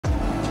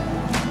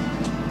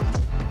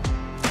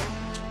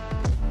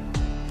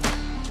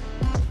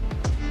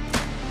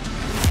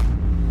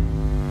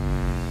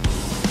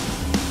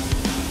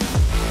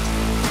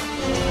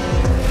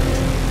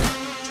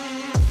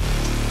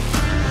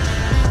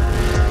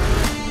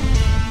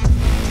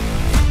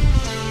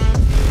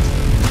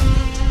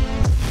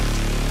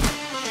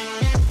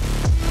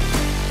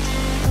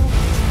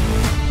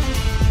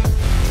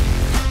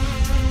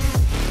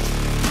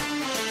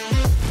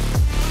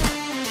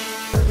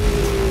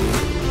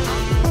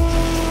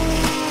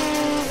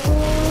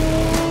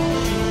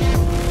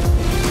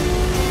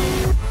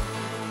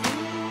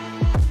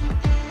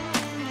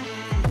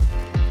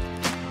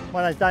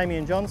My name's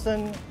Damian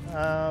Johnson.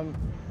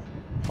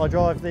 I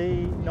drive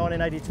the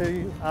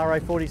 1982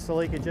 RA40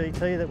 Celica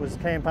GT that was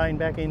campaigned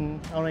back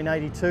in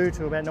 1982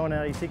 to about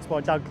 1986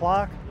 by Doug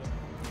Clark.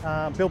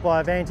 Built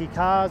by Avanti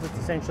Cars. It's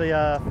essentially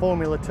a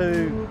Formula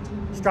 2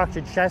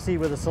 structured chassis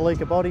with a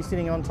Celica body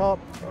sitting on top.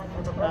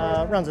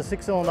 Runs a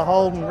 6-cylinder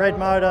Holden red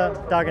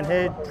motor, Duggan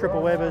head,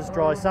 triple Webers,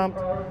 dry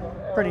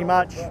sumped. Pretty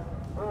much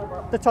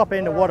the top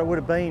end of what it would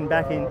have been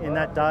back in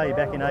that day,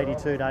 back in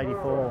 82 to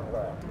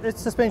 84. It's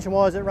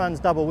suspension-wise, it runs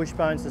double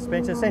wishbone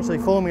suspension, essentially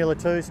Formula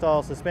 2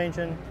 style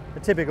suspension, a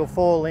typical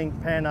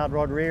 4-link panhard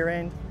rod rear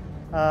end,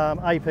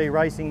 AP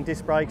racing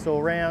disc brakes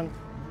all round.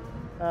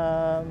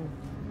 Yeah,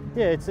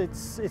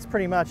 it's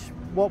pretty much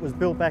what was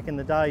built back in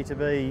the day to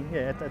be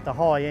at the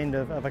high end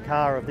of a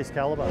car of this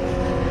calibre.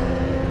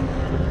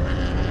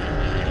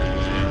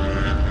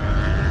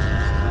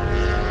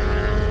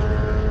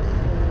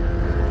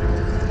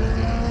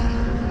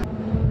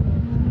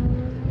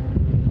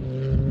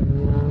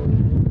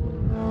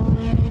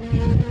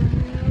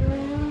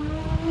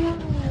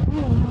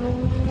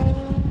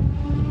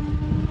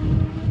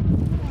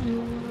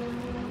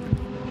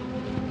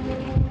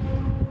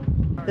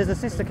 There's a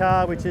sister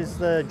car which is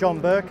the John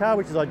Burke car,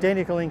 which is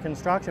identical in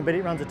construction, but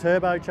it runs a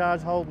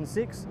turbocharged Holden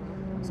 6.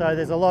 So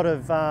there's a lot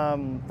of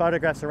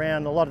photographs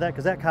around a lot of that,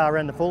 because that car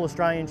ran the full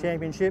Australian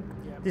Championship.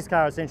 This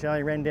car essentially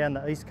only ran down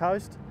the East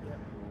Coast.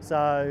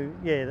 So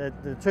yeah,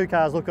 the two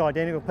cars look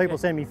identical. People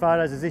send me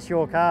photos, is this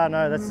your car?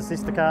 No, that's the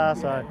sister car.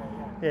 So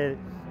yeah,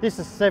 this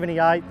is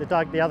 78,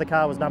 the other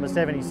car was number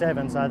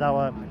 77, so they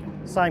were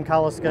same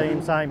colour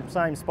scheme,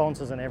 same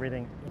sponsors and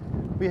everything.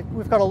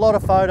 We've got a lot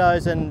of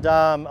photos and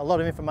a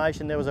lot of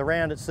information. There was a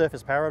round at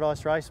Surfers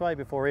Paradise Raceway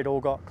before it all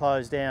got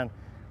closed down,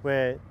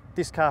 where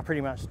this car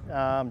pretty much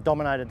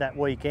dominated that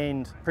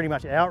weekend, pretty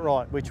much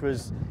outright, it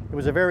was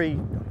a very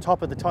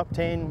top of the top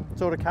 10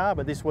 sort of car,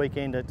 but this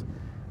weekend it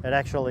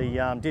actually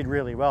did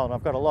really well. And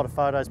I've got a lot of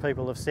photos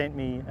people have sent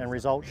me and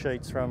result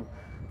sheets from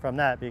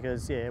that,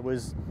 because yeah, it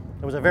was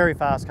a very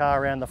fast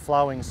car around the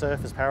flowing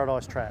Surfers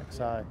Paradise track.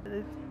 So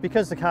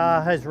because the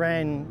car has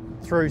ran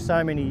through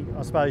so many,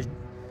 I suppose,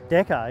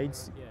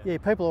 decades, yeah,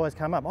 people always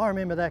come up, I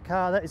remember that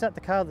car, is that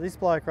the car that this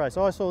bloke raced?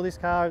 I saw this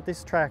car at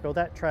this track or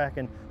that track,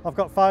 and I've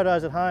got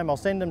photos at home, I'll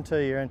send them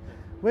to you. And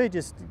we're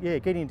just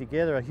getting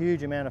together a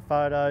huge amount of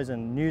photos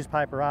and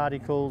newspaper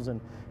articles,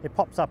 and it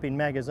pops up in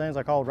magazines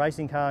like old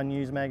racing car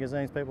news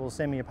magazines. People will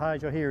send me a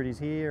page, oh, here it is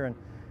here, and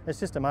it's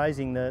just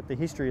amazing the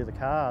history of the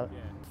car.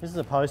 This is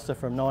a poster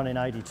from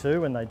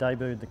 1982 when they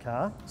debuted the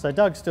car. So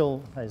Doug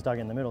still, there's Doug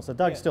in the middle, so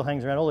Doug still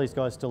hangs around. All these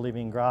guys still live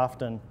in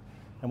Grafton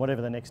and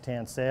whatever the next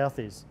town south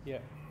is. Yeah.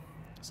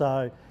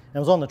 So it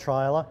was on the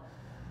trailer,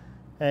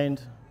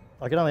 and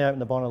I could only open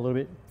the bonnet a little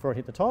bit before it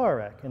hit the tyre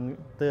rack, and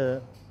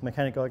the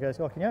mechanic guy goes,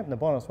 oh, can you open the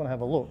bonnet? I just want to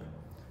have a look.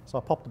 So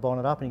I popped the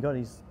bonnet up, and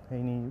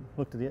he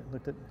looked at it,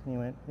 and he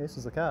went, this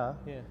is the car.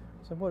 Yeah.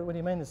 So what do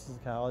you mean this is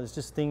the car? Oh, there's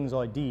just things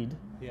I did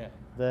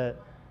that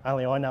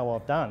only I know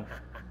I've done.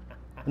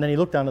 And then he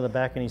looked under the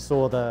back and he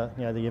saw the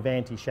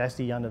Avanti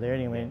chassis under there,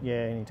 and he went,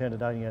 yeah, and he turned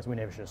it over and he goes, we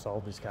never should have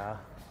sold this car,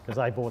 because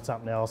they bought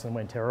something else and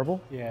went terrible.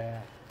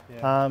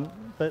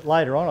 But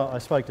later on I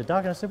spoke to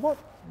Doug and I said,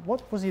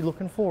 what was he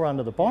looking for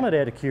under the bonnet,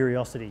 out of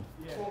curiosity?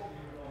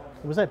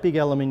 It was that big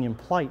aluminium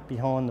plate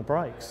behind the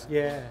brakes.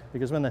 Yeah.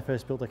 Because when they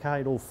first built the car,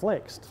 it all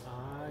flexed.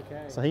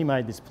 Okay. So he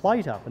made this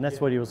plate up, and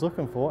that's what he was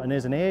looking for, and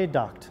there's an air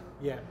duct.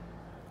 Yeah.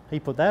 He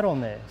put that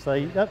on there.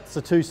 So that's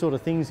the two sort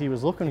of things he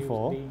was looking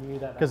for.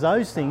 Because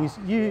those things,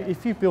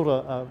 if you built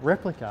a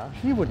replica,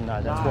 you wouldn't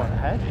know that's what it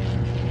had.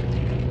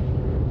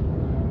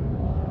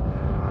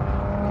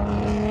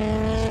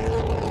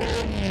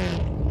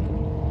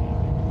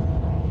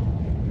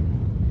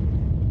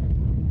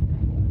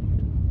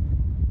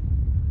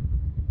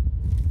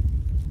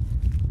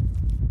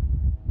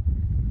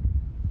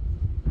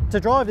 To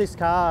drive this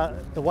car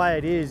the way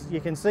it is, you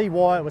can see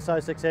why it was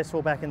so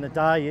successful back in the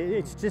day.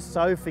 It's just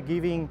so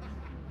forgiving,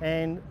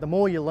 and the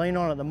more you lean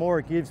on it, the more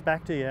it gives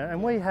back to you.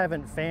 And we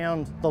haven't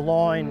found the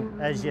line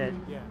as yet.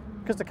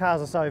 Because the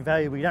cars are so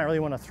valuable, you don't really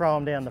want to throw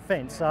them down the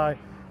fence.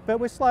 But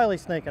we're slowly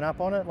sneaking up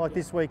on it. Like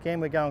this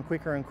weekend, we're going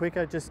quicker and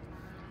quicker, just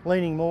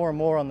leaning more and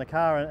more on the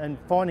car and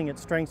finding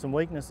its strengths and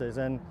weaknesses.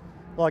 And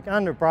like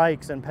under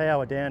brakes and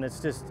power down,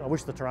 it's just, I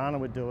wish the Tirana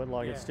would do it.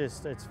 Like it's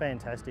a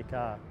fantastic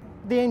car.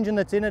 The engine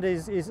that's in it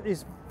is a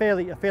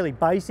fairly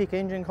basic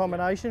engine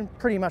combination,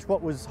 pretty much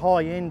what was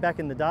high end back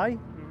in the day.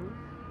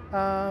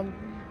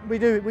 We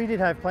did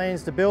have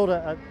plans to build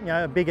a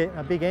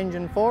big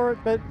engine for it,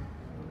 but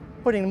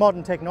putting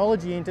modern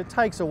technology into it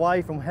takes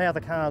away from how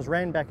the cars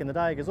ran back in the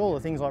day, because all the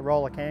things like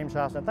roller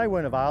camshafts, they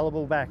weren't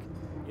available back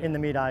in the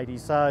mid-80s.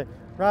 So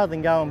rather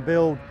than go and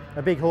build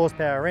a big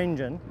horsepower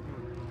engine,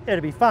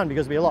 it'd be fun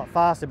because it'd be a lot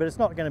faster, but it's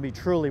not going to be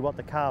truly what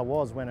the car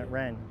was when it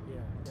ran.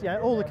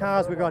 All the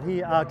cars we've got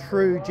here are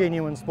true,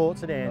 genuine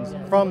sports sedans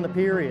from the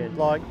period.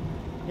 Like,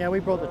 we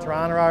brought the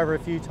Tirana over a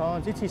few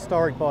times. It's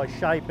historic by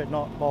shape, but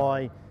not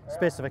by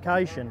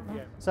specification.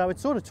 So it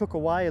sort of took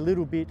away a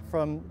little bit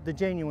from the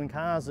genuine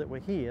cars that were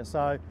here.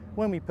 So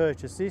when we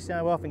purchased this, we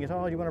often get,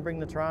 oh, you want to bring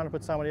the Tirana,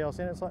 put somebody else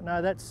in? It's like,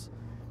 no, that's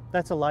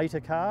a later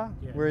car,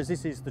 whereas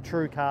this is the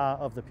true car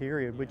of the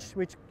period,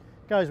 which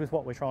goes with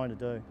what we're trying to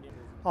do.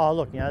 Oh,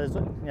 look,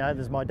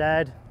 there's my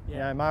dad,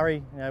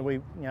 Murray.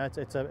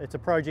 It's a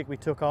project we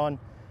took on.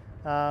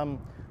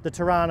 The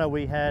Tirana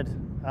we had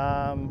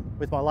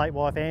with my late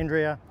wife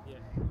Andrea.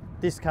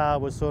 This car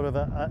was sort of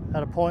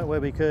at a point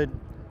where we could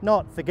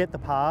not forget the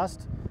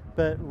past,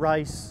 but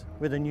race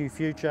with a new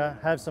future,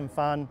 have some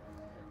fun.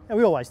 And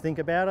we always think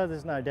about it,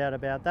 there's no doubt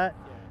about that.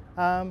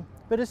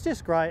 But it's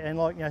just great, and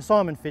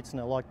Simon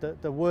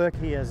Fitzner, the work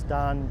he has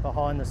done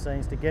behind the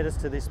scenes to get us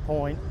to this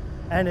point,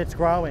 and it's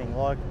growing.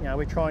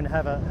 We're trying to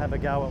have a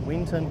go at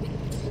Winton,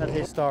 at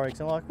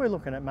Historics, and we're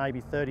looking at maybe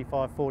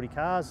 35, 40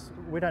 cars.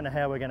 We don't know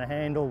how we're going to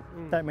handle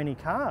that many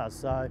cars.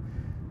 So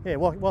yeah,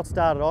 what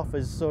started off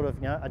as sort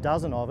of a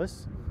dozen of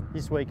us,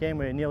 this weekend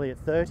we're nearly at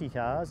 30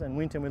 cars, and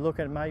Winton we're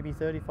looking at maybe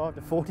 35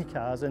 to 40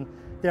 cars, and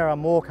there are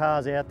more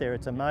cars out there.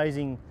 It's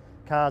amazing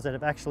cars that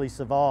have actually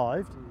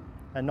survived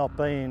and not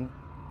been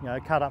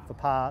cut up for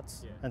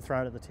parts and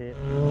thrown at the tip.